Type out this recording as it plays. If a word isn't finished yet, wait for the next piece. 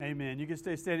Amen. You can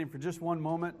stay standing for just one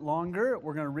moment longer.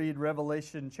 We're going to read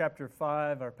Revelation chapter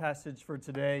 5, our passage for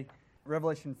today.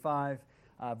 Revelation 5,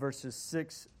 verses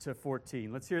 6 to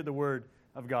 14. Let's hear the word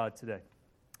of God today.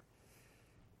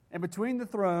 And between the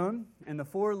throne and the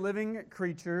four living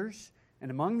creatures and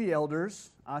among the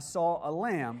elders, I saw a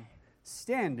lamb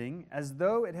standing as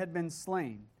though it had been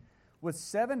slain, with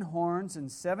 7 horns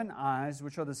and 7 eyes,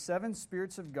 which are the 7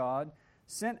 spirits of God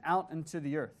sent out into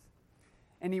the earth.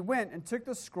 And he went and took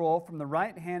the scroll from the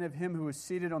right hand of him who was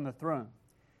seated on the throne.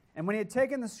 And when he had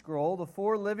taken the scroll, the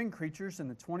 4 living creatures and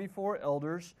the 24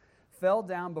 elders fell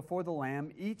down before the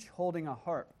Lamb, each holding a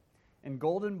harp and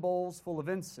golden bowls full of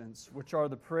incense, which are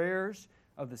the prayers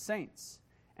of the saints.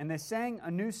 And they sang a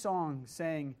new song,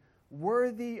 saying,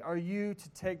 "Worthy are you to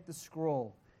take the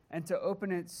scroll and to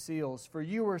open its seals, for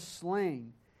you were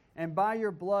slain, and by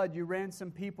your blood you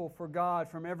ransomed people for God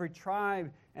from every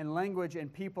tribe and language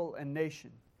and people and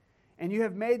nation. And you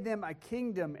have made them a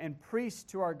kingdom and priests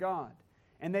to our God,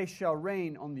 and they shall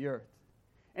reign on the earth."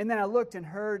 And then I looked and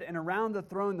heard, and around the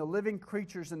throne the living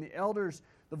creatures and the elders,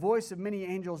 the voice of many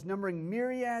angels, numbering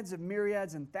myriads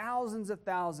and thousands of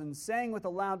thousands, saying with a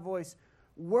loud voice,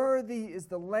 "Worthy is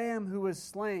the Lamb who was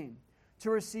slain,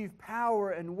 to receive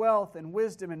power and wealth and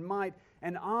wisdom and might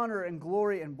and honor and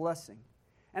glory and blessing."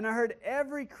 And I heard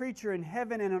every creature in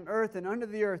heaven and on earth and under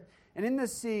the earth and in the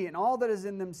sea and all that is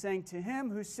in them saying, "To him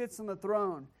who sits on the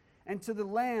throne and to the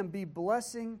Lamb be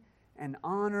blessing and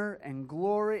honor and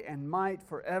glory and might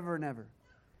forever and ever."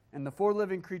 And the 4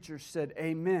 living creatures said,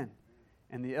 "Amen."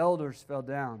 And the elders fell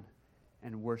down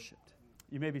and worshiped.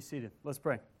 You may be seated. Let's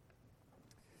pray.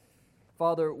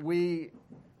 Father, we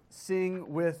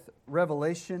sing with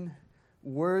Revelation,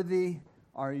 "Worthy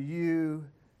are you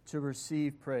to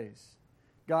receive praise."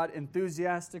 God,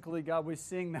 enthusiastically, God, we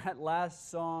sing that last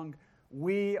song,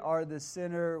 "We are the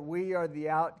sinner, we are the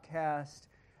outcast,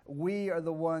 we are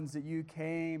the ones that you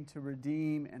came to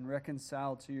redeem and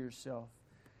reconcile to yourself."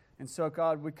 And so,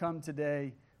 God, we come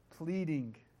today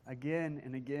pleading again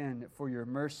and again for your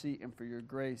mercy and for your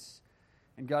grace.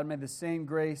 And God, may the same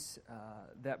grace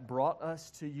that brought us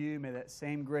to you, may that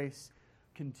same grace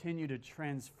continue to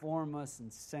transform us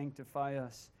and sanctify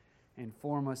us and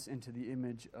form us into the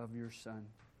image of your Son.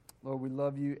 Lord, we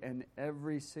love you, and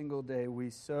every single day we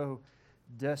so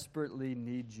desperately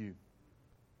need you.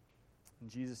 In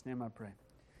Jesus' name I pray.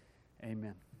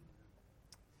 Amen.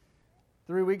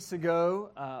 3 weeks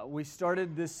ago, we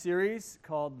started this series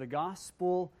called The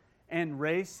Gospel and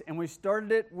Race, and we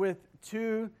started it with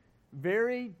 2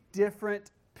 very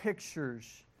different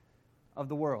pictures of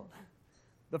the world.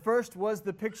 The first was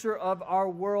the picture of our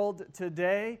world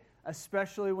today,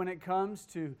 especially when it comes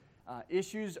to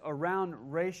issues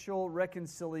around racial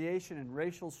reconciliation and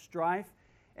racial strife.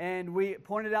 And we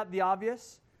pointed out the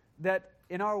obvious, that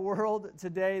in our world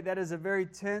today, that is a very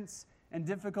tense and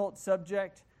difficult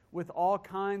subject with all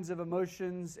kinds of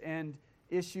emotions and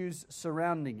issues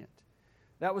surrounding it.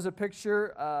 That was a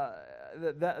picture,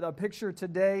 a picture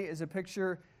today is a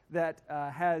picture that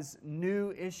has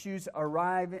new issues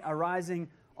arising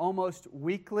almost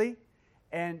weekly,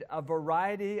 and a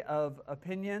variety of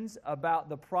opinions about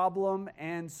the problem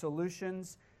and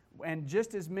solutions, and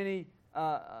just as many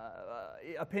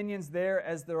opinions there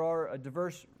as there are a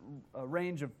diverse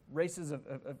range of races of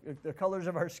the colors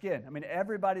of our skin. I mean,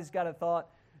 everybody's got a thought,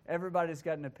 everybody's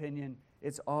got an opinion.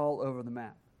 It's all over the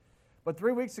map. But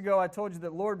 3 weeks ago, I told you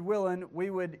that, Lord willing, we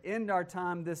would end our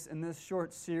time in this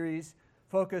short series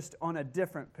focused on a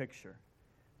different picture.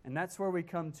 And that's where we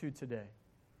come to today.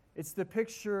 It's the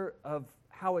picture of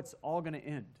how it's all going to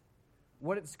end,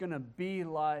 what it's going to be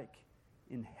like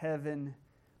in heaven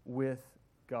with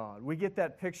God. We get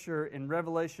that picture in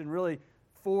Revelation really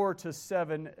 4 to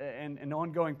 7 and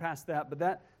ongoing past that.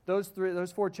 But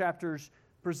those 4 chapters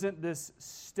present this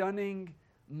stunning,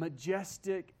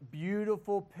 majestic,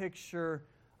 beautiful picture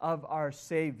of our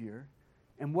Savior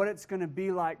and what it's going to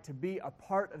be like to be a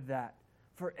part of that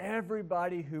for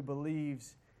everybody who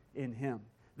believes in Him.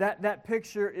 That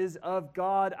picture is of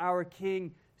God, our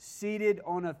King, seated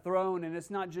on a throne, and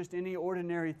it's not just any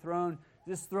ordinary throne.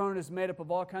 This throne is made up of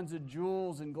all kinds of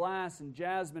jewels and glass and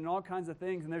jasmine and all kinds of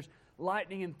things, and there's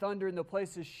lightning and thunder, and the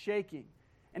place is shaking.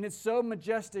 And it's so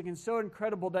majestic and so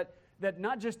incredible that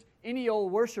not just any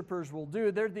old worshipers will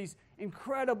do. There are these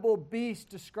incredible beasts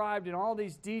described in all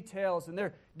these details, and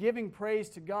they're giving praise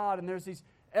to God, and there's these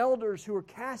elders who are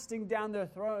casting down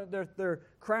their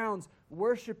crowns,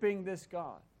 worshiping this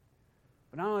God.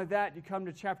 But not only that, you come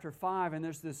to chapter 5, and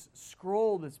there's this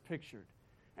scroll that's pictured.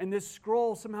 And this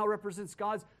scroll somehow represents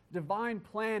God's divine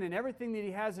plan and everything that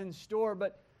He has in store.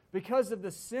 But because of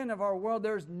the sin of our world,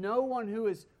 there's no one who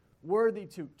is worthy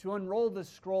to unroll the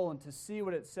scroll and to see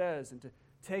what it says and to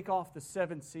take off the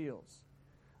 7 seals.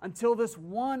 Until this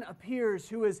one appears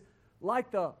who is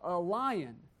like a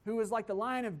lion, who is like the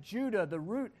Lion of Judah, the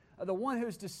root of the one who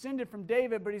is descended from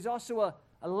David, but he's also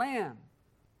a lamb.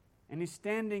 And he's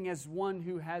standing as one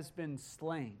who has been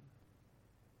slain.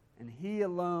 And he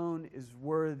alone is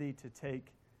worthy to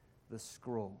take the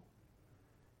scroll.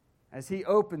 As he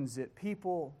opens it,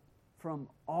 people from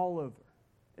all over,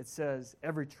 it says,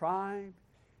 every tribe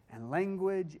and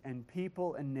language and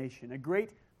people and nation, a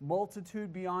great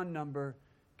multitude beyond number,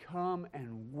 come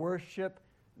and worship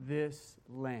this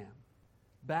Lamb,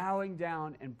 bowing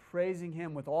down and praising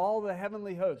Him with all the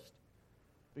heavenly host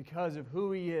because of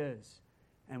who He is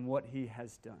and what He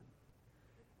has done.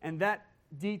 And that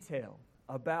detail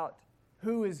about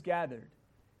who is gathered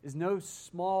is no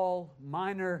small,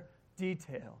 minor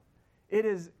detail. It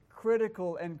is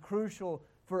critical and crucial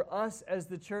for us as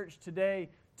the church today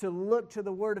to look to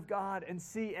the Word of God and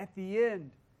see at the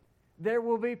end there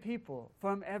will be people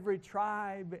from every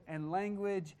tribe and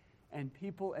language and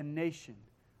people and nation,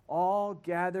 all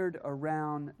gathered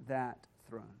around that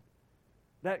throne.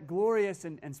 That glorious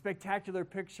and spectacular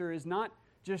picture is not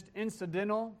just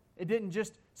incidental. It didn't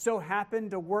just so happen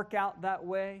to work out that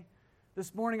way.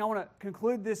 This morning I want to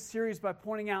conclude this series by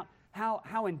pointing out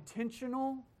how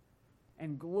intentional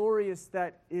and glorious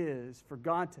that is for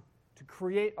God to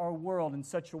create our world in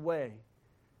such a way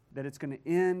that it's going to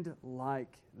end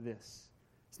like this.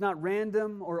 It's not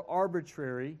random or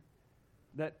arbitrary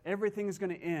that everything is going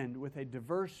to end with a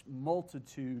diverse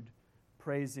multitude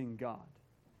praising God.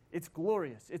 It's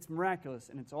glorious, it's miraculous,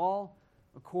 and it's all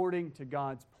according to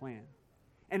God's plan.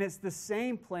 And it's the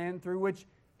same plan through which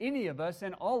any of us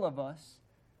and all of us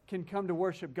can come to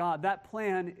worship God. That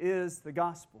plan is the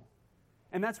gospel.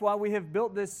 And that's why we have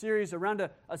built this series around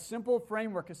a simple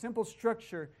framework, a simple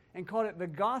structure, and called it the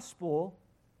gospel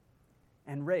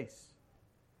and race.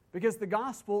 Because the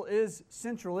gospel is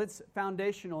central, it's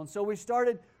foundational. And so we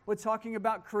started with talking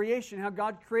about creation, how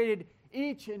God created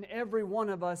each and every one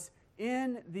of us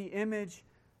in the image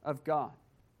of God.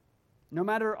 No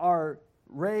matter our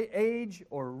age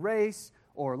or race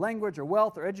or language or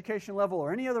wealth or education level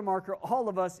or any other marker, all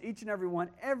of us, each and every one,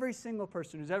 every single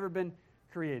person who's ever been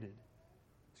created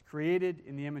is created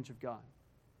in the image of God.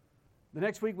 The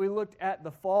next week we looked at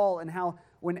the fall and how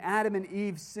when Adam and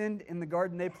Eve sinned in the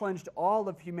garden, they plunged all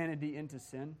of humanity into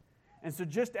sin. And so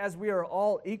just as we are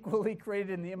all equally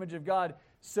created in the image of God,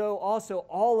 so also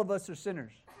all of us are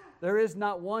sinners. There is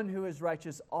not one who is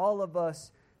righteous. All of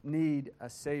us need a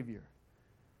Savior.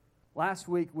 Last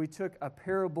week we took a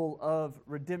parable of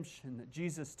redemption that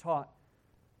Jesus taught,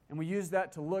 and we used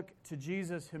that to look to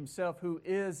Jesus Himself, who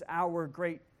is our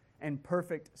great and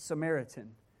perfect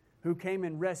Samaritan, who came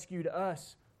and rescued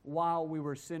us while we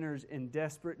were sinners in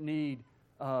desperate need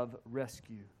of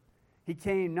rescue. He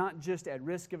came not just at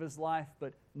risk of His life,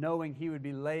 but knowing He would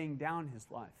be laying down His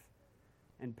life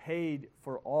and paid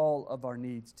for all of our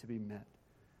needs to be met.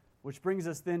 Which brings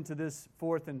us then to this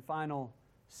fourth and final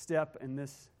step in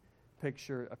this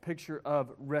picture, a picture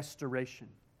of restoration.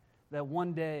 That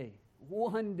one day,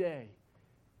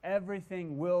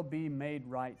 everything will be made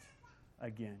right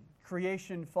again.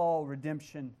 Creation, fall,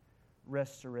 redemption,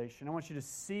 restoration. I want you to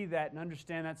see that and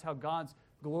understand that's how God's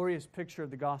glorious picture of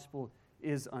the gospel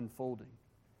is unfolding.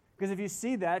 Because if you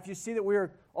see that we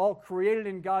are all created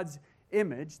in God's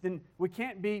image, then we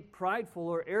can't be prideful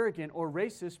or arrogant or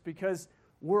racist because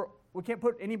we can't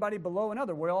put anybody below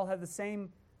another. We all have the same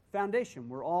foundation.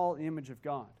 We're all the image of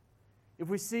God. If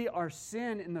we see our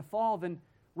sin in the fall, then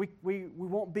we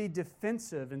won't be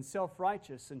defensive and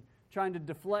self-righteous and trying to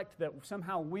deflect that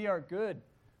somehow we are good,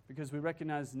 because we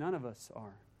recognize none of us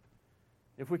are.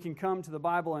 If we can come to the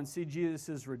Bible and see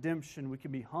Jesus' redemption, we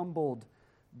can be humbled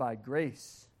by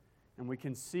grace, and we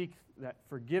can seek that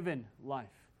forgiven life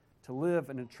to live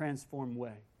in a transformed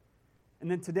way.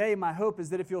 And then today, my hope is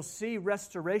that if you'll see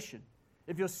restoration,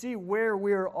 if you'll see where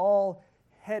we're all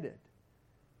headed,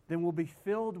 then we'll be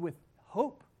filled with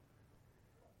hope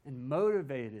and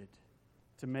motivated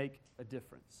to make a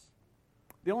difference.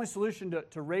 The only solution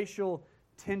to racial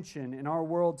tension in our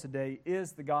world today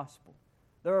is the gospel.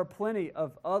 There are plenty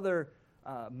of other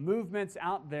movements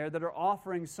out there that are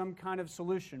offering some kind of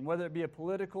solution, whether it be a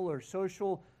political or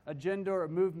social agenda or a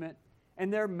movement.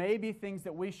 And there may be things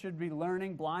that we should be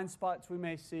learning, blind spots we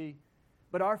may see.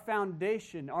 But our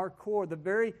foundation, our core, the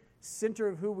very center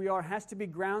of who we are has to be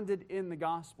grounded in the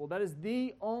gospel. That is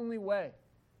the only way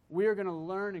we are going to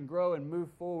learn and grow and move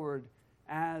forward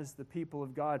as the people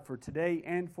of God for today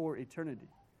and for eternity.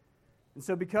 And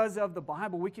so because of the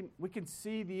Bible, we can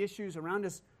see the issues around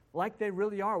us like they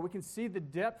really are. We can see the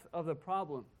depth of the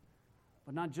problem.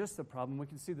 but not just the problem. We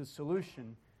can see the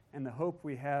solution and the hope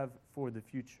we have for the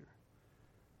future.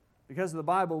 Because of the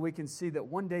Bible, we can see that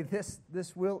one day this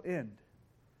will end.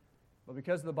 But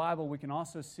because of the Bible, we can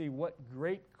also see what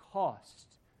great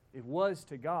cost it was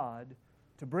to God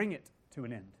to bring it to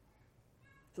an end.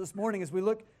 So this morning, as we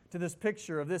look to this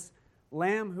picture of this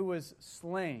lamb who was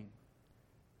slain,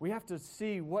 we have to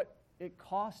see what it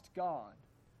cost God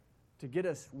to get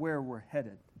us where we're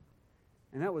headed.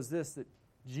 And that was this, that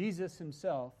Jesus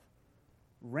himself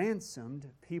ransomed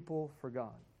people for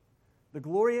God. The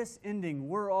glorious ending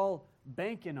we're all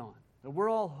banking on, that we're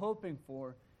all hoping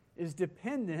for, is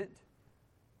dependent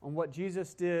on what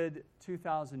Jesus did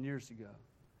 2,000 years ago,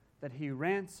 that he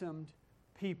ransomed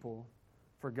people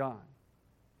for God.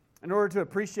 In order to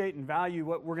appreciate and value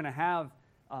what we're going to have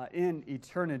in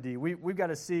eternity, we've got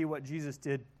to see what Jesus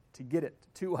did to get it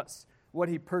to us, what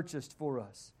he purchased for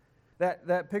us.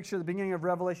 That picture at the beginning of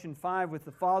Revelation 5 with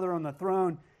the Father on the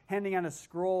throne handing out a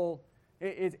scroll,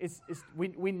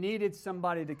 we needed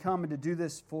somebody to come and to do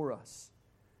this for us.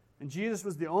 And Jesus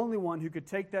was the only one who could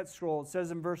take that scroll. It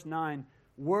says in verse 9,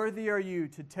 "Worthy are you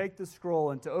to take the scroll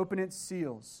and to open its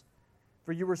seals,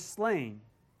 for you were slain,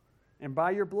 and by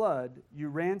your blood you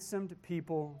ransomed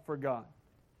people for God."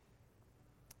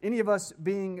 Any of us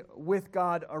being with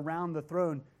God around the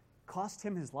throne cost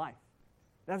him his life.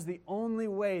 That was the only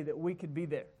way that we could be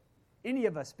there. Any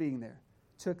of us being there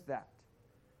took that.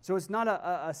 So it's not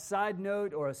a side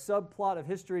note or a subplot of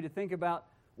history to think about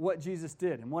what Jesus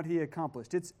did and what he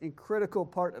accomplished. It's a critical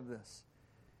part of this.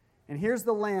 And here's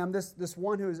the Lamb, this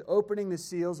one who is opening the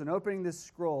seals and opening this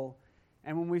scroll.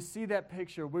 And when we see that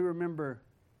picture, we remember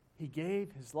he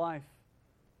gave his life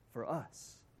for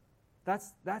us.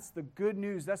 That's the good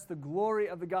news. That's the glory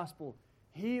of the gospel.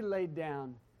 He laid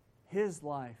down his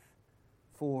life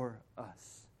for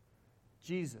us.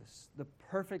 Jesus, the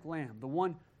perfect Lamb, the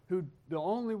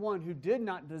only one who did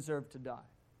not deserve to die,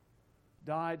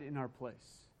 died in our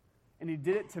place. And he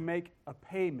did it to make a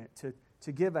payment,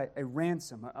 to give a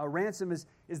ransom. A ransom is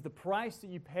the price that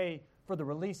you pay for the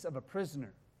release of a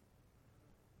prisoner.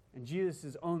 And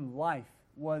Jesus' own life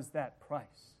was that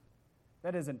price.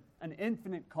 That is an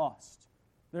infinite cost.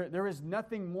 There is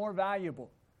nothing more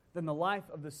valuable than the life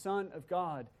of the Son of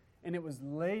God, and it was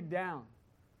laid down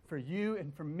for you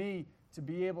and for me to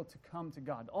be able to come to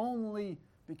God. Only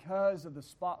because of the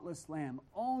spotless Lamb,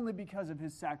 only because of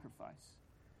his sacrifice,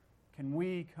 can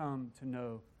we come to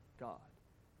know God.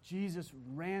 Jesus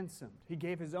ransomed. He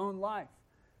gave his own life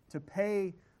to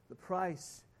pay the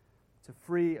price to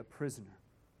free a prisoner.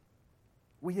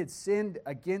 We had sinned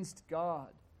against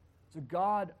God. So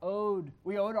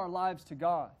we owed our lives to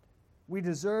God. We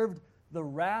deserved the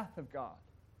wrath of God.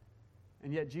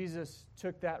 And yet Jesus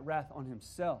took that wrath on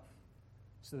himself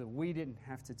so that we didn't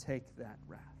have to take that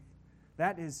wrath.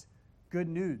 That is good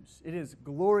news. It is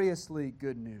gloriously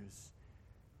good news.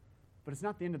 But it's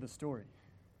not the end of the story.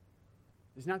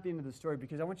 It's not the end of the story,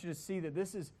 because I want you to see that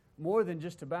this is more than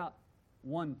just about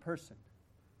one person,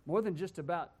 more than just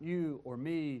about you or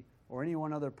me or any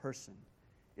one other person.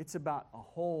 It's about a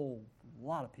whole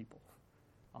lot of people,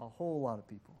 a whole lot of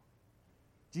people.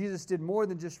 Jesus did more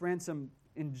than just ransom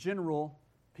in general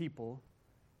people.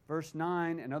 Verse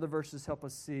 9 and other verses help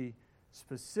us see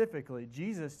specifically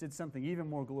Jesus did something even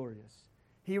more glorious.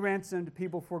 He ransomed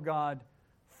people for God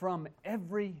from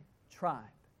every tribe.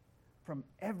 From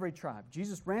every tribe.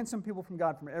 Jesus ransomed people from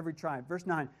God from every tribe. Verse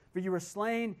 9, "For you were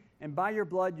slain, and by your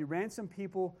blood you ransomed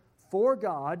people for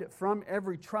God from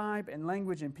every tribe and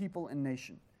language and people and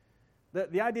nation."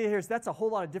 The idea here is that's a whole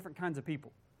lot of different kinds of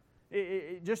people.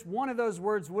 Just one of those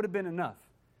words would have been enough.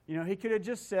 He could have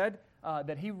just said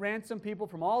that he ransomed people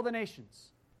from all the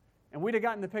nations, and we'd have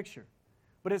gotten the picture.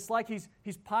 But it's like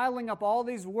he's piling up all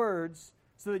these words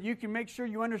so that you can make sure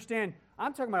you understand,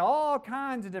 I'm talking about all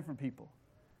kinds of different people.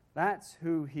 That's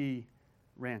who he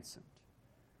ransomed.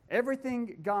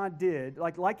 Everything God did,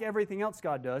 like everything else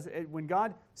God does, when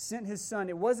God sent his Son,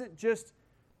 it wasn't just,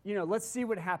 let's see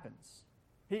what happens.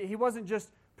 He wasn't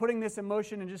just putting this in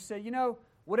motion and just say,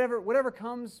 whatever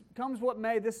comes what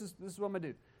may, this is what I'm going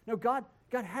to do. No, God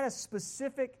had a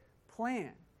specific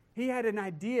plan. He had an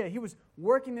idea. He was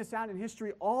working this out in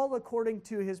history all according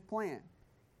to his plan.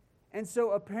 And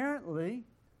so apparently,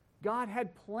 God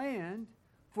had planned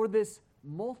for this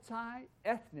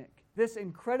multi-ethnic, this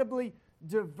incredibly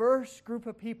diverse group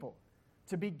of people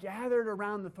to be gathered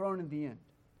around the throne in the end.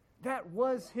 That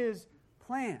was his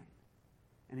plan.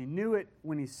 And he knew it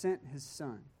when he sent his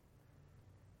Son.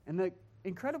 And the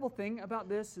incredible thing about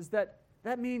this is that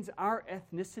means our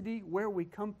ethnicity, where we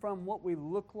come from, what we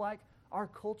look like, our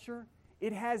culture,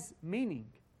 it has meaning.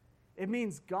 It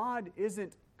means God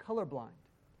isn't colorblind.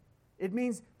 It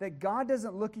means that God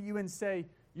doesn't look at you and say,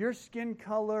 your skin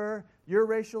color, your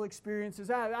racial experiences,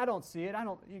 I don't see it.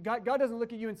 God doesn't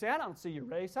look at you and say, I don't see your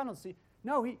race. I don't see.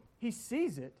 No, He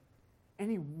sees it,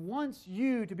 and He wants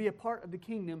you to be a part of the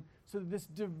kingdom so that this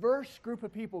diverse group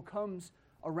of people comes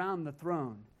around the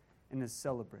throne and is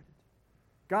celebrated.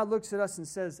 God looks at us and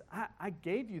says, I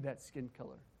gave you that skin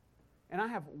color, and I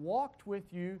have walked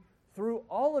with you through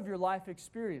all of your life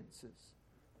experiences,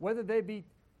 whether they be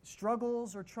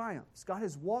struggles or triumphs. God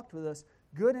has walked with us,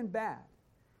 good and bad.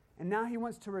 And now He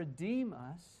wants to redeem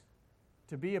us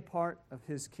to be a part of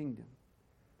His kingdom.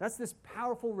 That's this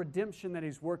powerful redemption that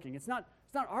He's working. It's not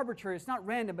arbitrary, it's not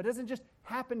random, it doesn't just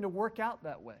happen to work out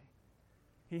that way.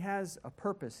 He has a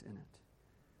purpose in it.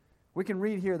 We can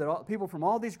read here that people from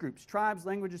all these groups, tribes,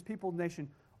 languages, people, nation,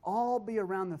 all be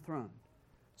around the throne.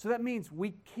 So that means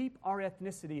we keep our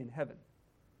ethnicity in heaven.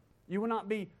 You will not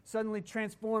be suddenly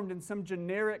transformed in some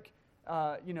generic,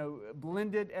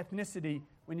 blended ethnicity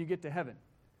when you get to heaven.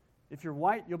 If you're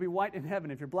white, you'll be white in heaven.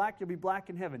 If you're black, you'll be black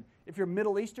in heaven. If you're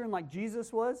Middle Eastern like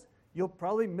Jesus was, you'll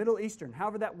probably be Middle Eastern.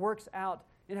 However that works out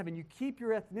in heaven, you keep your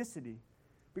ethnicity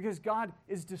because God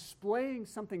is displaying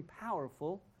something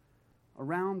powerful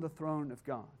around the throne of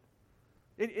God.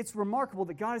 It's remarkable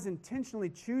that God is intentionally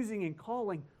choosing and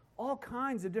calling all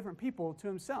kinds of different people to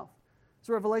Himself.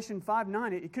 So Revelation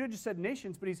 5:9, it could have just said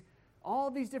nations, but He's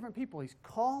all these different people He's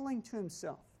calling to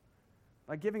Himself.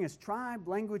 By giving us tribe,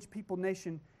 language, people,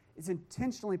 nation, it's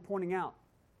intentionally pointing out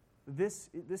this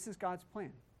is God's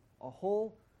plan. A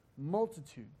whole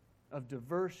multitude of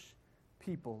diverse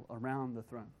people around the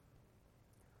throne.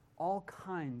 All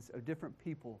kinds of different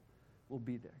people will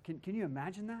be there. Can you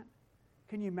imagine that?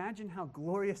 Can you imagine how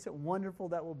glorious and wonderful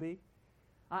that will be?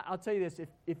 I'll tell you this,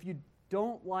 if you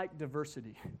don't like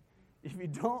diversity, if you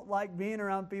don't like being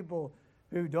around people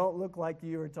who don't look like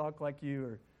you or talk like you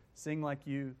or sing like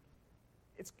you,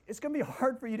 it's going to be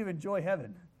hard for you to enjoy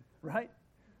heaven, right?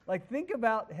 Like, think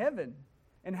about heaven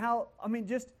and how,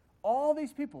 just all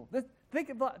these people. Think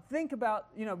about,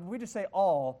 we just say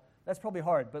all, that's probably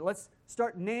hard, but let's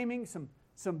start naming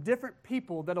some different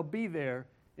people that'll be there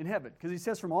in heaven, because He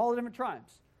says from all the different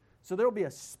tribes. So there will be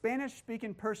a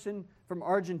Spanish-speaking person from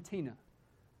Argentina,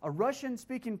 a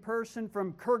Russian-speaking person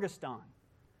from Kyrgyzstan,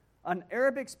 an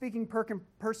Arabic-speaking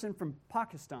person from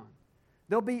Pakistan.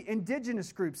 There'll be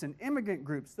indigenous groups and immigrant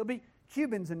groups. There'll be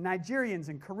Cubans and Nigerians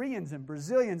and Koreans and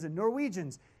Brazilians and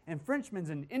Norwegians and Frenchmen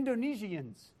and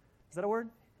Indonesians. Is that a word?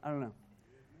 I don't know.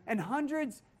 And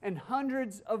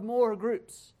hundreds of more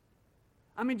groups.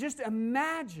 Just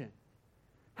imagine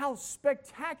how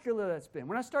spectacular that's been.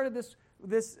 When I started this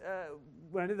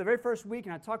when I did the very first week,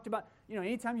 and I talked about,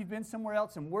 anytime you've been somewhere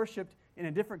else and worshiped in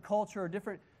a different culture or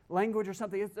different language or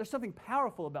something, there's something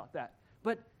powerful about that.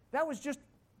 But that was just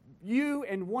you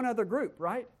and one other group,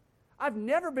 right? I've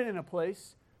never been in a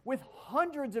place with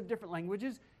hundreds of different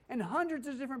languages and hundreds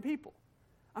of different people.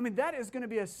 That is going to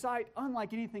be a sight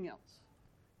unlike anything else.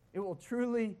 It will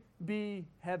truly be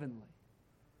heavenly.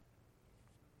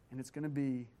 And it's going to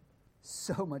be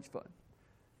so much fun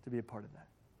to be a part of that.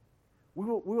 We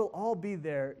will all be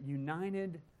there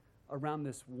united around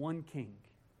this one king,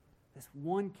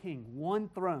 one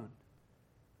throne.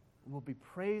 And we'll be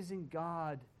praising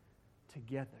God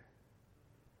together.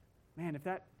 Man, if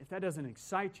that doesn't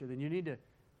excite you, then you need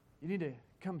to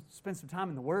come spend some time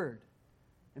in the Word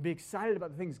and be excited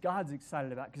about the things God's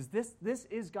excited about, because this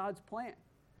is God's plan.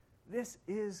 This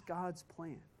is God's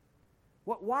plan.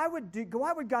 Why would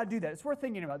God do that? It's worth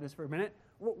thinking about this for a minute.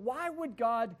 Why would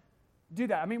God do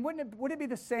that? Would it be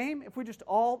the same if we just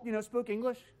all, spoke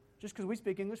English just because we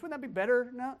speak English? Wouldn't that be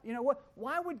better? No.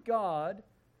 Why would God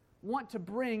want to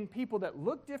bring people that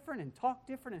look different and talk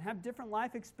different and have different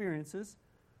life experiences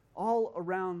all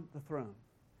around the throne?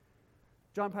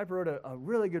 John Piper wrote a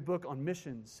really good book on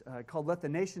missions called Let the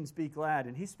Nations Be Glad,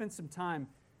 and he spent some time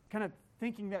kind of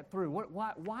thinking that through.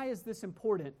 Why is this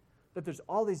important that there's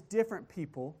all these different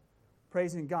people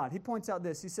praising God? He points out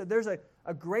this. He said there's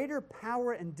a greater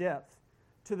power and depth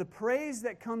to the praise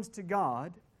that comes to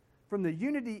God from the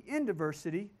unity in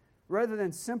diversity rather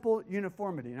than simple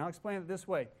uniformity. And I'll explain it this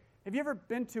way. Have you ever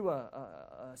been to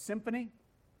a symphony?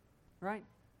 Right?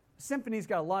 A symphony's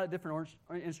got a lot of different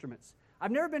instruments.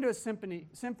 I've never been to a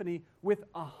symphony with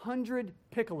 100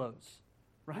 piccolos,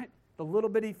 right? The little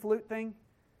bitty flute thing.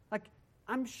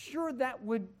 I'm sure that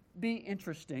would be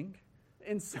interesting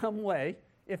in some way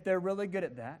if they're really good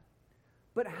at that.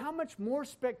 But how much more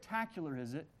spectacular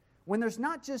is it when there's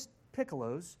not just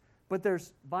piccolos, but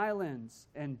there's violins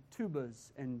and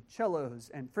tubas and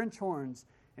cellos and French horns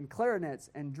and clarinets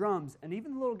and drums and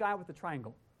even the little guy with the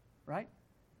triangle, right?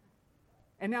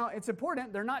 And now it's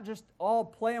important, they're not just all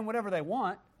playing whatever they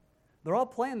want. They're all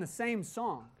playing the same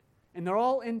song. And they're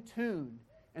all in tune.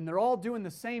 And they're all doing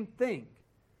the same thing.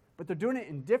 But they're doing it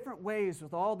in different ways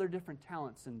with all their different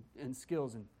talents and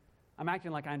skills. And I'm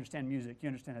acting like I understand music. You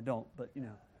understand I don't. But,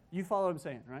 you follow what I'm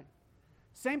saying, right?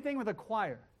 Same thing with a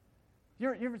choir.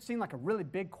 You ever seen like a really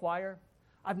big choir?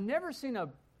 I've never seen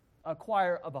a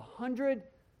choir of 100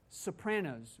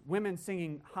 sopranos, women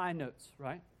singing high notes,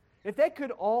 right? If they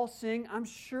could all sing, I'm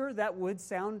sure that would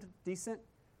sound decent,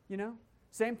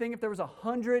 Same thing if there was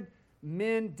 100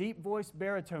 men, deep voice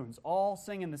baritones all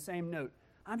singing the same note.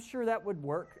 I'm sure that would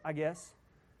work, I guess.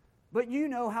 But you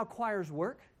know how choirs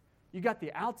work. You got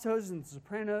the altos and the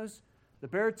sopranos, the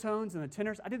baritones and the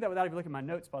tenors. I did that without even looking at my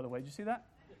notes, by the way. Did you see that?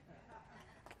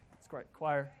 That's great.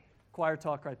 Choir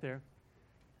talk right there.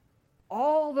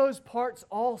 All those parts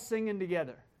all singing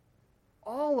together.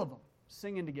 All of them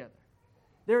singing together.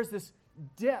 There's this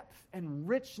depth and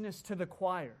richness to the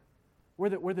choir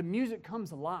where the music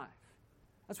comes alive.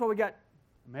 That's why we got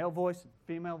a male voice and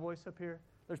female voice up here.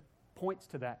 There's points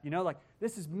to that.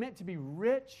 This is meant to be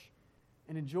rich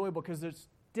and enjoyable because it's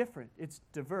different. It's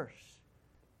diverse.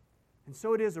 And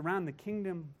so it is around the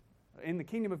kingdom, in the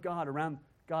kingdom of God, around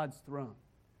God's throne.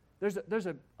 There's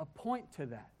a point to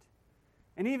that.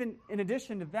 And even in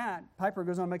addition to that, Piper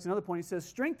goes on and makes another point. He says,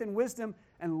 strength and wisdom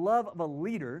and love of a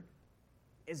leader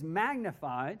is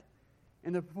magnified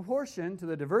in the proportion to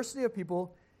the diversity of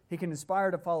people he can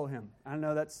inspire to follow him. I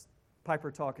know that's Piper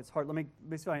talk. It's hard. Let me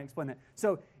see if I can explain that.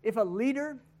 So if a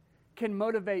leader can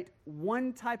motivate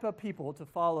one type of people to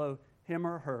follow him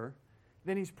or her,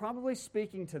 then he's probably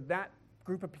speaking to that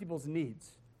group of people's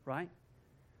needs, right?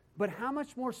 But how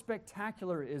much more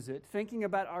spectacular is it, thinking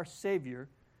about our Savior,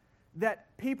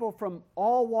 that people from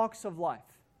all walks of life,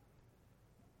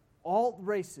 all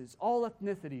races, all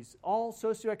ethnicities, all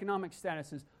socioeconomic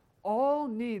statuses, all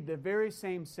need the very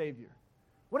same Savior.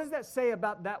 What does that say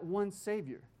about that one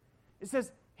Savior? It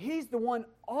says he's the one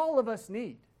all of us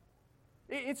need.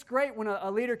 It's great when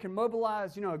a leader can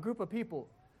mobilize, a group of people,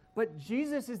 but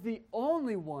Jesus is the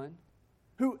only one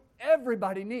who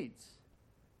everybody needs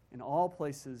in all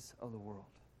places of the world.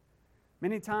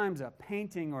 Many times a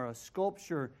painting or a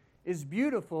sculpture is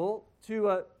beautiful to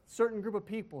a certain group of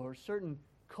people or a certain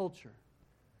culture.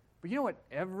 But you know what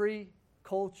every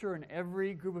culture and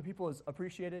every group of people is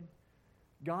appreciated?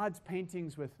 God's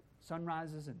paintings with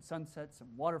sunrises and sunsets and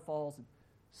waterfalls and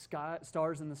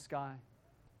stars in the sky.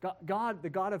 God, the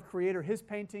God of Creator, His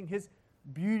painting, His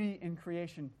beauty in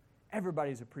creation,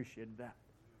 everybody's appreciated that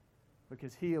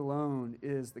because He alone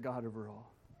is the God over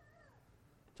all.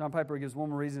 John Piper gives one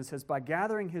more reason. It says, by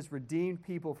gathering His redeemed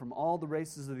people from all the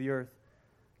races of the earth,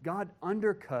 God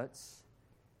undercuts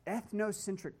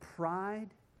ethnocentric pride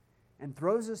and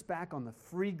throws us back on the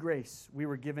free grace we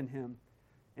were given Him,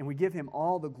 and we give Him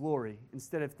all the glory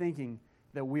instead of thinking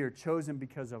that we are chosen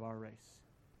because of our race.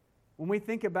 When we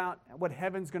think about what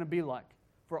heaven's going to be like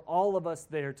for all of us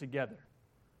there together,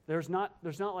 there's not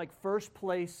like first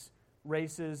place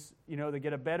races, that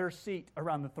get a better seat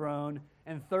around the throne,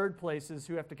 and third places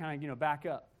who have to kind of, back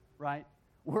up, right?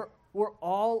 We're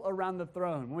all around the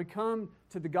throne. When we come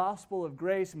to the gospel of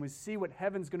grace and we see what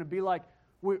heaven's going to be like,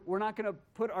 we're not going to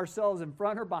put ourselves in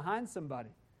front or behind somebody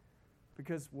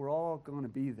because we're all going to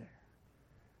be there.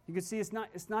 You can see it's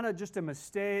not just a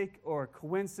mistake or a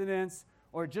coincidence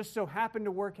or it just so happened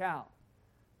to work out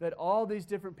that all these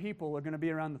different people are going to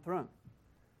be around the throne.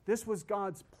 This was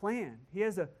God's plan. He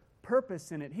has a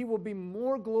purpose in it. He will be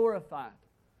more glorified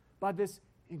by this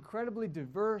incredibly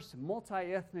diverse,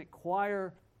 multi-ethnic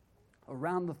choir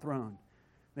around the throne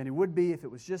than He would be if it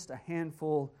was just a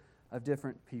handful of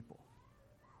different people.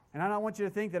 And I don't want you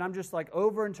to think that I'm just like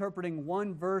over-interpreting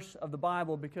one verse of the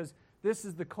Bible because this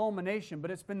is the culmination,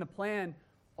 but it's been the plan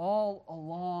all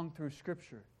along through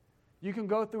Scripture. You can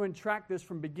go through and track this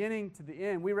from beginning to the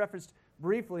end. We referenced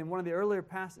briefly in one of the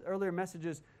earlier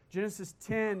messages, Genesis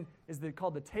 10 is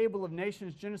called the Table of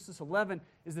Nations. Genesis 11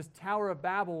 is this Tower of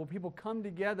Babel where people come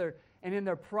together and in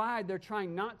their pride they're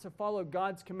trying not to follow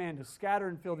God's command to scatter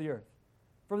and fill the earth.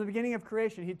 From the beginning of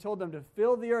creation, He told them to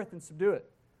fill the earth and subdue it.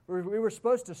 We were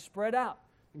supposed to spread out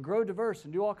and grow diverse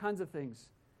and do all kinds of things.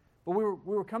 But we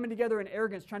were coming together in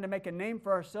arrogance, trying to make a name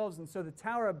for ourselves. And so the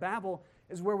Tower of Babel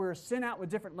is where we were sent out with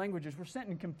different languages. We're sent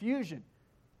in confusion.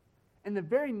 And the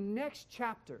very next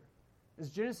chapter is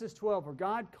Genesis 12, where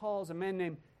God calls a man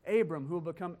named Abram, who will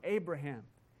become Abraham.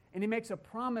 And He makes a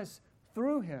promise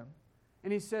through him.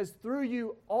 And He says, through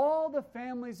you, all the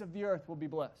families of the earth will be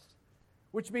blessed.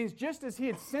 Which means just as He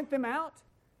had sent them out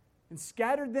and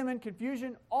scattered them in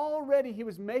confusion, already He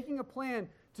was making a plan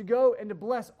to go and to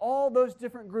bless all those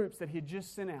different groups that He had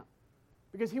just sent out.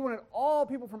 because he wanted all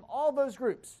people from all those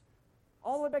groups,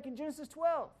 all the way back in Genesis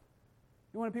 12.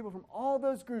 He wanted people from all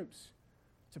those groups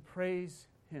to praise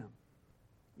him.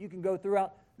 You can go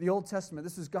throughout the Old Testament.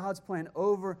 This is God's plan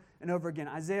over and over again.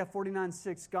 Isaiah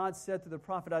 49:6, God said to the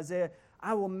prophet Isaiah,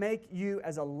 I will make you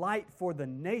as a light for the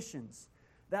nations,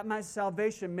 that my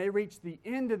salvation may reach the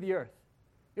end of the earth.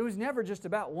 It was never just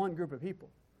about one group of people.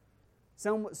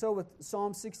 So with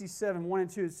Psalm 67, 1 and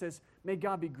 2, it says, may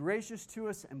God be gracious to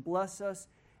us and bless us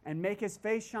and make his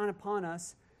face shine upon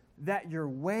us, that your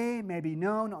way may be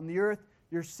known on the earth,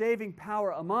 your saving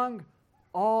power among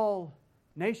all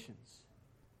nations.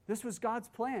 This was God's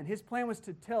plan. His plan was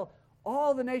to tell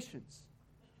all the nations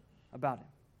about him.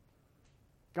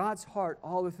 God's heart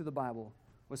all the way through the Bible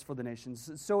was for the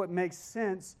nations. So it makes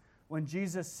sense when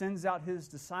Jesus sends out his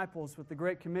disciples with the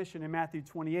Great Commission in Matthew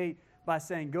 28 by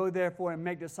saying, go therefore and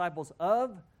make disciples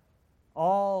of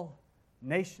all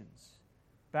nations,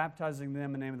 baptizing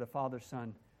them in the name of the Father,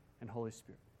 Son, and Holy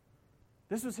Spirit.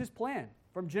 This was his plan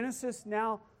from Genesis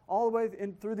now all the way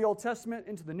through the Old Testament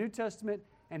into the New Testament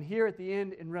and here at the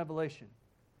end in Revelation.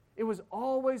 It was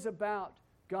always about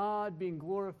God being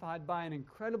glorified by an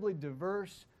incredibly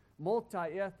diverse,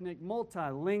 multi-ethnic,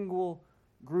 multilingual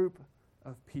group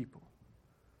of people.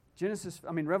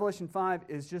 Revelation 5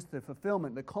 is just the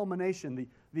fulfillment, the culmination,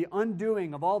 the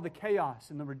undoing of all the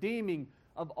chaos and the redeeming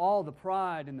of all the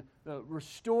pride and the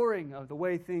restoring of the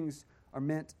way things are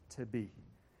meant to be.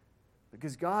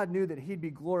 Because God knew that he'd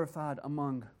be glorified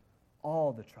among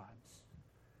all the tribes.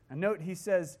 And note, he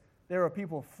says there are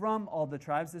people from all the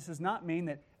tribes. This does not mean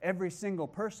that every single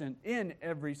person in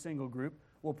every single group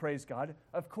will praise God.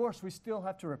 Of course, we still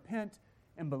have to repent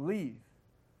and believe.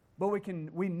 But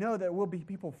we know there will be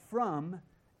people from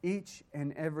each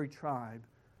and every tribe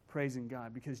praising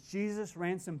God. Because Jesus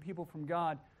ransomed people from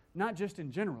God, not just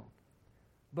in general,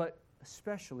 but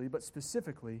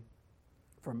specifically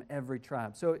from every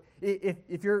tribe. So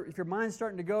if your mind's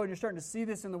starting to go and you're starting to see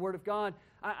this in the Word of God,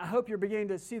 I hope you're beginning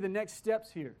to see the next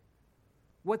steps here.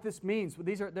 What this means.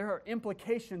 There are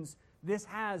implications this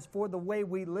has for the way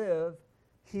we live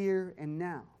here and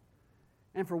now.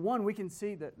 And for one, we can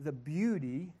see the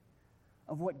beauty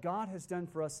of what God has done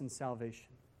for us in salvation.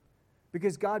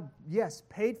 Because God, yes,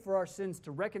 paid for our sins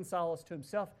to reconcile us to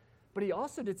himself, but he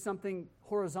also did something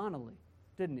horizontally,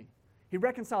 didn't he? He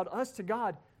reconciled us to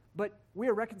God, but we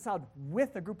are reconciled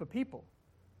with a group of people.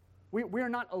 We are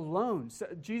not alone. So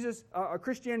our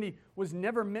Christianity was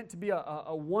never meant to be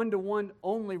a one-to-one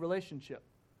only relationship.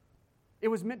 It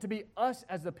was meant to be us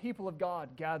as the people of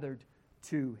God gathered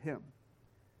to him.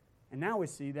 And now we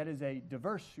see that is a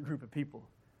diverse group of people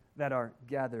that are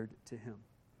gathered to him.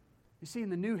 You see, in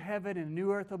the new heaven and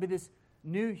new earth, there'll be this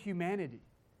new humanity.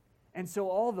 And so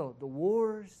all the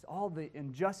wars, all the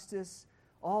injustice,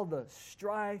 all the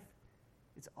strife,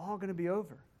 it's all going to be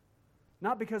over.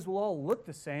 Not because we'll all look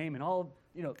the same and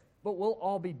but we'll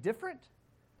all be different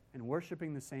and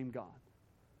worshiping the same God.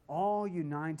 All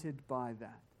united by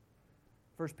that.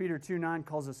 1 Peter 2:9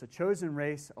 calls us a chosen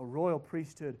race, a royal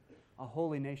priesthood, a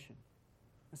holy nation.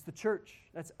 That's the church.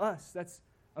 That's us. That's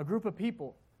a group of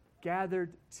people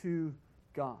gathered to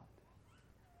God.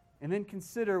 And then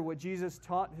consider what Jesus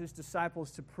taught his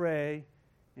disciples to pray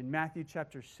in Matthew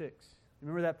chapter 6.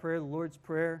 Remember that prayer, the Lord's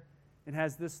Prayer? It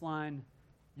has this line,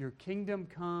 your kingdom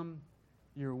come,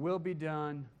 your will be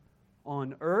done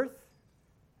on earth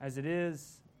as it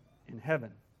is in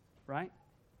heaven, right?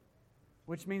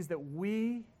 Which means that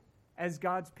we, as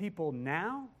God's people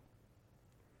now,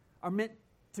 are meant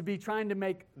to be trying to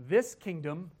make this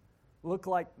kingdom look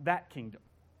like that kingdom.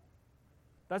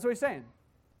 That's what he's saying.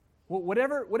 Well,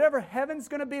 whatever heaven's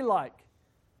going to be like,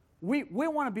 we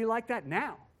want to be like that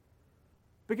now.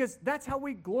 Because that's how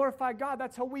we glorify God.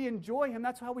 That's how we enjoy him.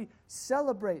 That's how we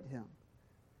celebrate him.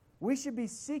 We should be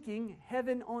seeking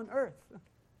heaven on earth.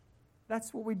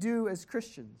 That's what we do as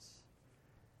Christians.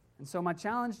 And so my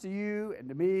challenge to you and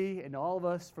to me and to all of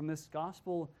us from this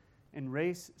Gospel and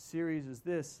Race series is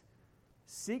this.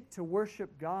 Seek to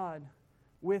worship God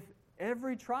with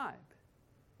every tribe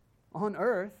on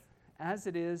earth as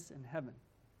it is in heaven.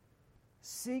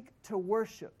 Seek to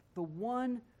worship the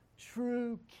one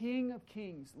true King of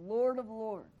Kings, Lord of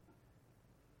Lords,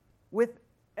 with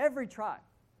every tribe,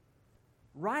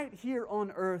 right here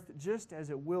on earth, just as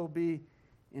it will be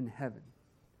in heaven.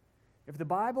 If the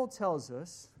Bible tells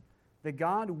us that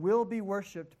God will be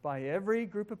worshiped by every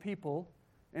group of people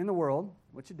in the world,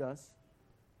 which it does,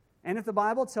 and if the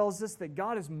Bible tells us that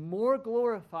God is more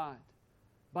glorified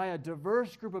by a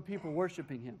diverse group of people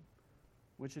worshiping him,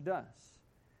 which it does,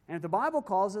 and if the Bible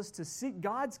calls us to seek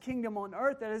God's kingdom on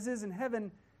earth as it is in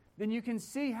heaven, then you can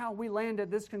see how we land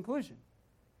at this conclusion.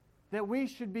 that we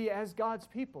should be, as God's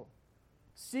people,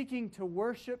 seeking to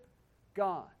worship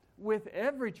God with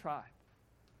every tribe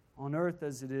on earth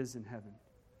as it is in heaven.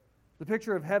 The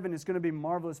picture of heaven is going to be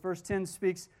marvelous. Verse 10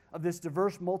 speaks of this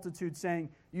diverse multitude saying,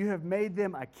 "You have made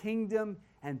them a kingdom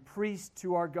and priests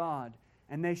to our God,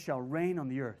 and they shall reign on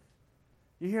the earth."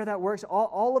 You hear that works?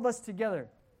 All of us together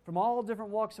from all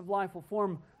different walks of life will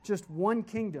form just one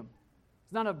kingdom.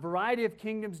 It's not a variety of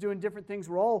kingdoms doing different things.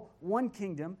 We're all one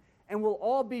kingdom, and we'll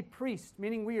all be priests,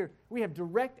 meaning we have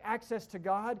direct access to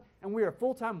God, and we are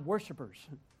full-time worshipers.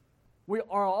 We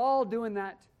are all doing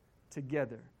that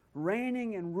together,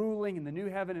 reigning and ruling in the new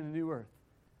heaven and the new earth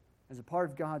as a part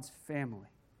of God's family,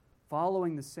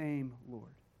 following the same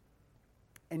Lord.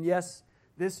 And yes,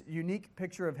 this unique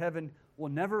picture of heaven will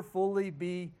never fully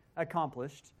be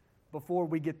accomplished before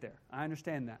we get there. I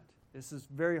understand that. This is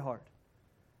very hard.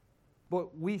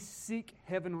 But we seek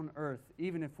heaven on earth,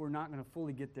 even if we're not going to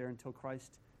fully get there until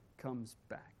Christ comes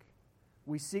back.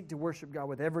 We seek to worship God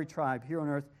with every tribe here on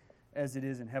earth as it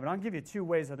is in heaven. I'll give you 2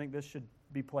 ways I think this should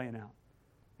be playing out,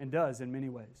 and does in many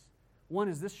ways. One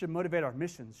is this should motivate our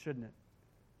missions, shouldn't it?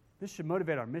 This should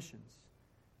motivate our missions.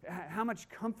 How much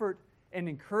comfort and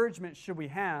encouragement should we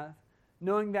have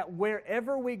knowing that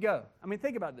wherever we go, I mean,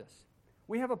 think about this.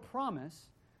 We have a promise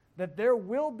that there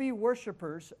will be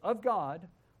worshipers of God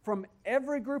from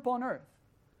every group on earth.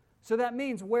 So that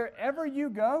means wherever you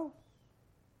go,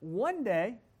 one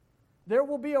day there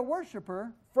will be a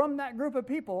worshiper from that group of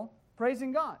people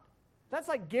praising God. That's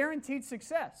like guaranteed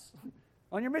success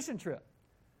on your mission trip.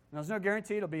 Now, there's no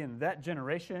guarantee it'll be in that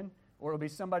generation or it'll be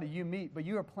somebody you meet, but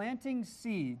you are planting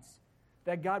seeds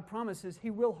that God promises He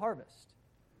will harvest.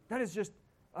 That is just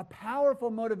a powerful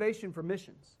motivation for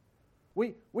missions.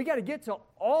 We got to get to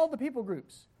all the people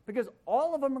groups because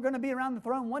all of them are going to be around the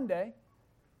throne one day.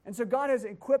 And so God has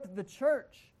equipped the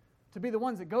church to be the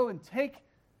ones that go and take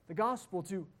the gospel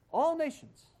to all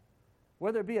nations,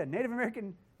 whether it be a Native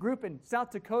American group in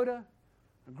South Dakota,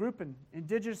 a group in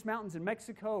indigenous mountains in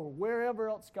Mexico, or wherever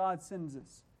else God sends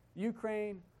us,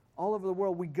 Ukraine, all over the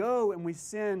world. We go and we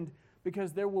send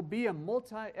because there will be a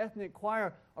multi-ethnic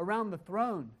choir around the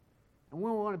throne, and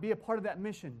we want to be a part of that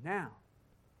mission now.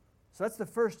 So that's the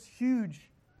first huge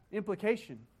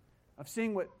implication of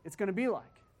seeing what it's going to be like.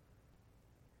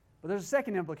 But there's a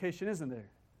second implication, isn't there?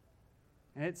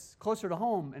 And it's closer to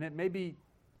home, and it may be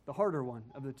the harder one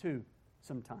of the two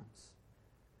sometimes.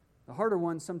 The harder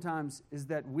one sometimes is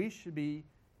that we should be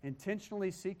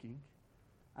intentionally seeking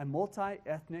a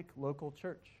multi-ethnic local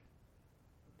church,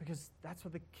 because that's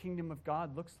what the kingdom of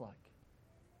God looks like.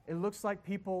 It looks like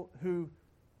people who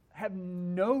have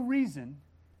no reason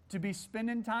to be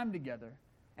spending time together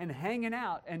and hanging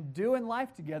out and doing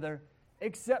life together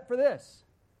except for this.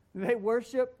 They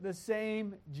worship the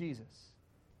same Jesus.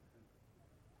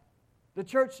 The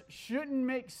church shouldn't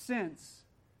make sense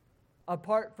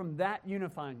apart from that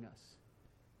unifying us.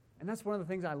 And that's one of the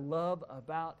things I love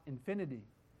about Infinity.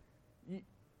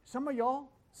 Some of y'all,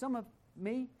 some of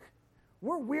me,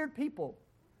 we're weird people.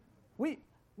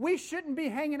 We shouldn't be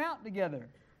hanging out together.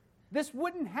 This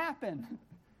wouldn't happen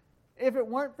if it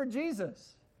weren't for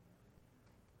Jesus.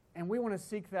 And we want to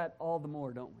seek that all the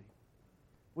more, don't we?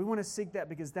 We want to seek that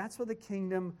because that's what the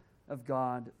kingdom of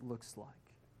God looks like.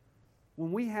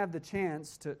 When we have the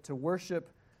chance to worship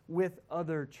with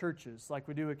other churches, like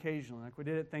we do occasionally, like we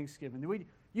did at Thanksgiving,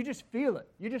 you just feel it.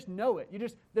 You just know it.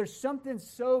 There's something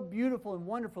so beautiful and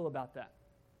wonderful about that.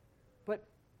 But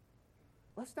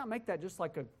let's not make that just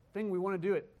like a thing we want to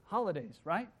do at holidays,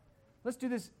 right? Let's do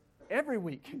this every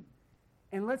week.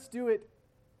 And let's do it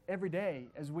every day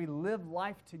as we live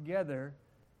life together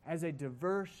as a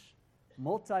diverse,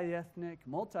 multi-ethnic,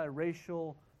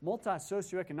 multi-racial,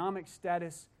 multi-socioeconomic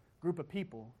status group of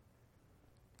people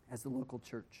as the local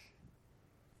church.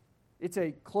 It's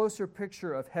a closer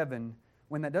picture of heaven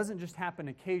when that doesn't just happen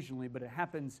occasionally, but it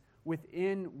happens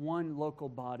within one local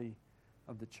body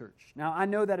of the church. Now, I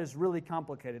know that is really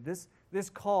complicated. This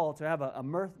call to have a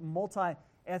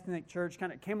multi-ethnic church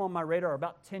kind of came on my radar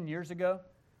about 10 years ago.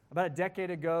 About a decade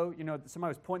ago,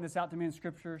 somebody was pointing this out to me in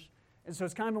scriptures. And so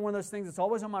it's kind of one of those things that's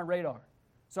always on my radar.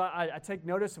 So I take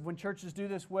notice of when churches do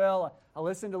this well. I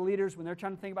listen to leaders when they're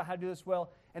trying to think about how to do this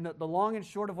well. And the long and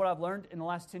short of what I've learned in the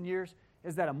last 10 years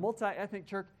is that a multi-ethnic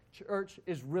church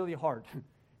is really hard.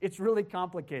 It's really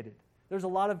complicated. There's a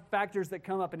lot of factors that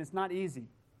come up, and it's not easy.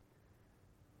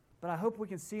 But I hope we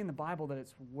can see in the Bible that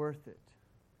it's worth it,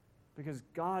 because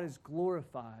God is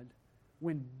glorified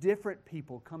when different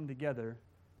people come together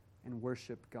and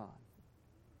worship God.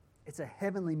 It's a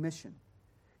heavenly mission,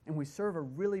 and we serve a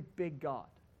really big God,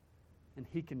 and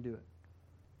He can do it.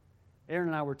 Aaron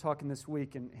and I were talking this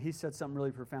week, and he said something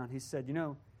really profound. He said,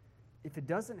 if it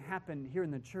doesn't happen here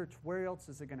in the church, where else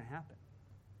is it going to happen?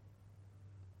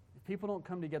 If people don't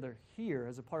come together here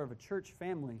as a part of a church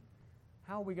family,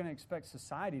 how are we going to expect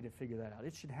society to figure that out?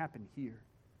 It should happen here.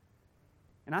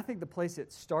 And I think the place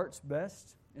it starts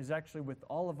best is actually with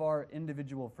all of our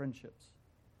individual friendships.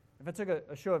 If I took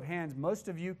a show of hands, most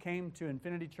of you came to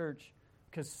Infinity Church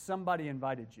because somebody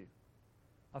invited you.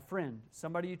 A friend,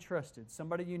 somebody you trusted,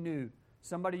 somebody you knew,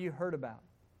 somebody you heard about.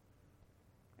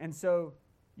 And so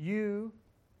you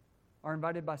are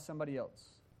invited by somebody else.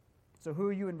 So who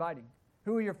are you inviting?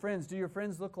 Who are your friends? Do your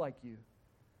friends look like you?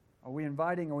 Are we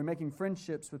making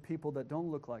friendships with people that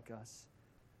don't look like us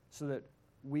so that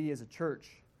we as a church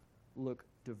look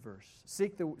diverse?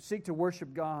 Seek to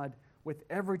worship God with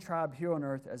every tribe here on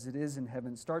earth as it is in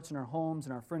heaven. It starts in our homes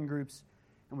and our friend groups,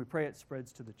 and we pray it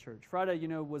spreads to the church. Friday,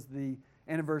 was the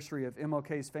anniversary of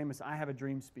MLK's famous I Have a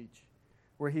Dream speech,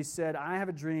 where he said, I have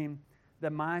a dream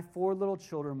that my 4 little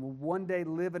children will one day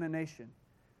live in a nation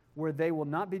where they will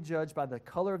not be judged by the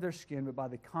color of their skin, but by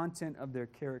the content of their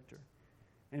character.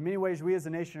 In many ways, we as a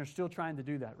nation are still trying to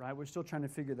do that, right? We're still trying to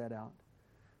figure that out.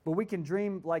 But we can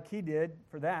dream like he did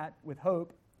for that with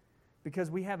hope because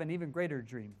we have an even greater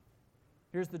dream.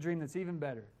 Here's the dream that's even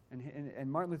better. And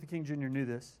Martin Luther King Jr. knew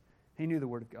this. He knew the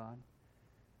Word of God.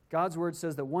 God's Word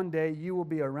says that one day you will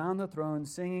be around the throne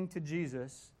singing to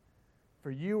Jesus,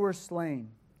 for you were slain,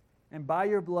 and by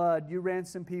your blood you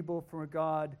ransomed people for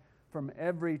God from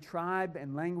every tribe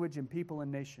and language and people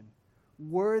and nation.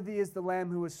 Worthy is the Lamb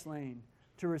who was slain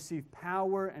to receive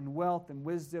power and wealth and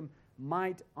wisdom,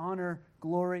 might, honor,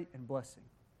 glory, and blessing.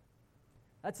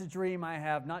 That's a dream I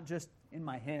have, not just in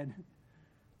my head.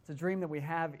 It's a dream that we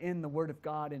have in the Word of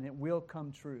God, and it will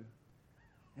come true.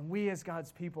 And we as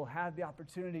God's people have the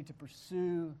opportunity to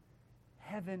pursue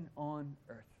heaven on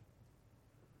earth.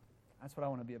 That's what I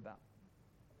want to be about.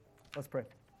 Let's pray.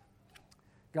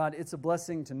 God, it's a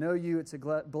blessing to know you. It's a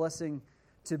blessing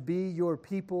to be your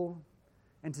people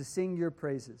and to sing your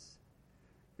praises.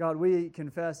 God, we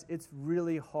confess it's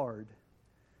really hard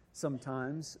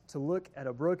sometimes to look at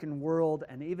a broken world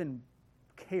and even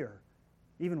care,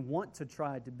 even want to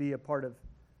try to be a part of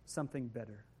something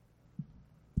better.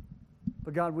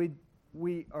 But God,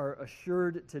 we are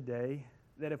assured today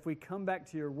that if we come back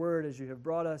to your word as you have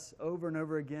brought us over and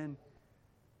over again,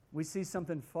 we see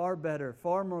something far better,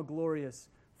 far more glorious,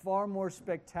 far more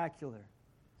spectacular.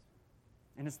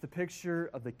 And it's the picture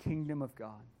of the kingdom of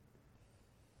God.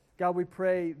 God, we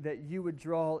pray that you would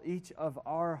draw each of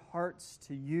our hearts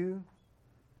to you,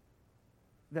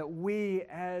 that we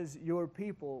as your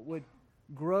people would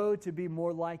grow to be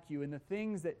more like you and the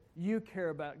things that you care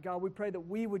about. God, we pray that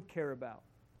we would care about.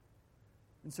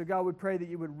 And so, God, we pray that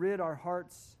you would rid our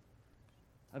hearts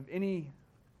of any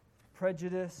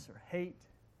prejudice or hate,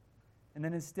 and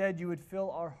then instead you would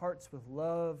fill our hearts with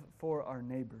love for our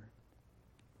neighbor.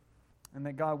 And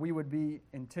that, God, we would be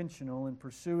intentional in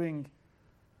pursuing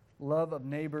love of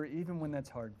neighbor even when that's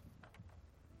hard.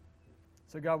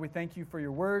 So, God, we thank you for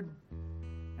your word.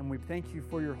 And we thank you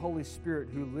for your Holy Spirit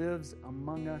who lives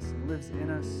among us, lives in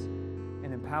us,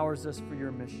 and empowers us for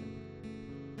your mission.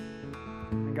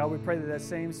 And God, we pray that that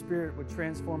same Spirit would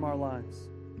transform our lives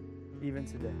even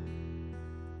today.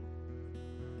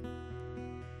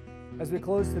 As we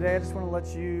close today, I just want to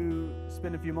let you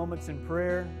spend a few moments in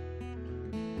prayer.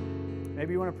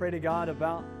 Maybe you want to pray to God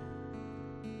about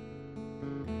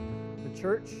the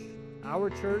church, our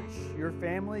church, your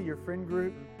family, your friend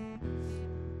group.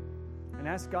 And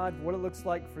ask God what it looks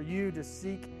like for you to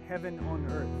seek heaven on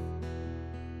earth,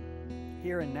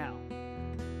 here and now.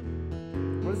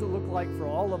 What does it look like for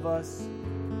all of us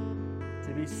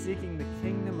to be seeking the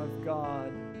kingdom of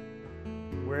God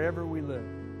wherever we live?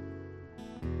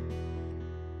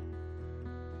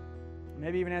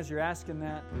 Maybe even as you're asking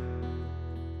that,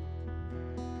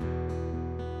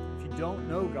 if you don't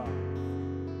know God,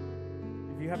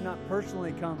 if you have not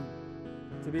personally come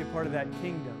to be a part of that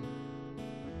kingdom,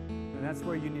 and that's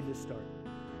where you need to start.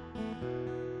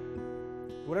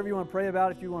 Whatever you want to pray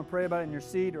about, if you want to pray about it in your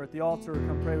seat or at the altar or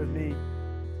come pray with me,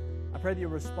 I pray that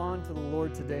you'll respond to the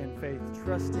Lord today in faith,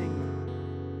 trusting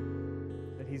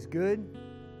that He's good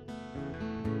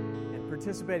and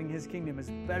participating in His kingdom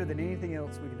is better than anything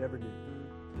else we could ever do.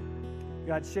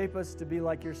 God, shape us to be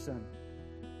like your Son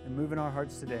and move in our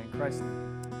hearts today. In Christ's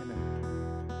name,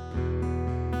 amen.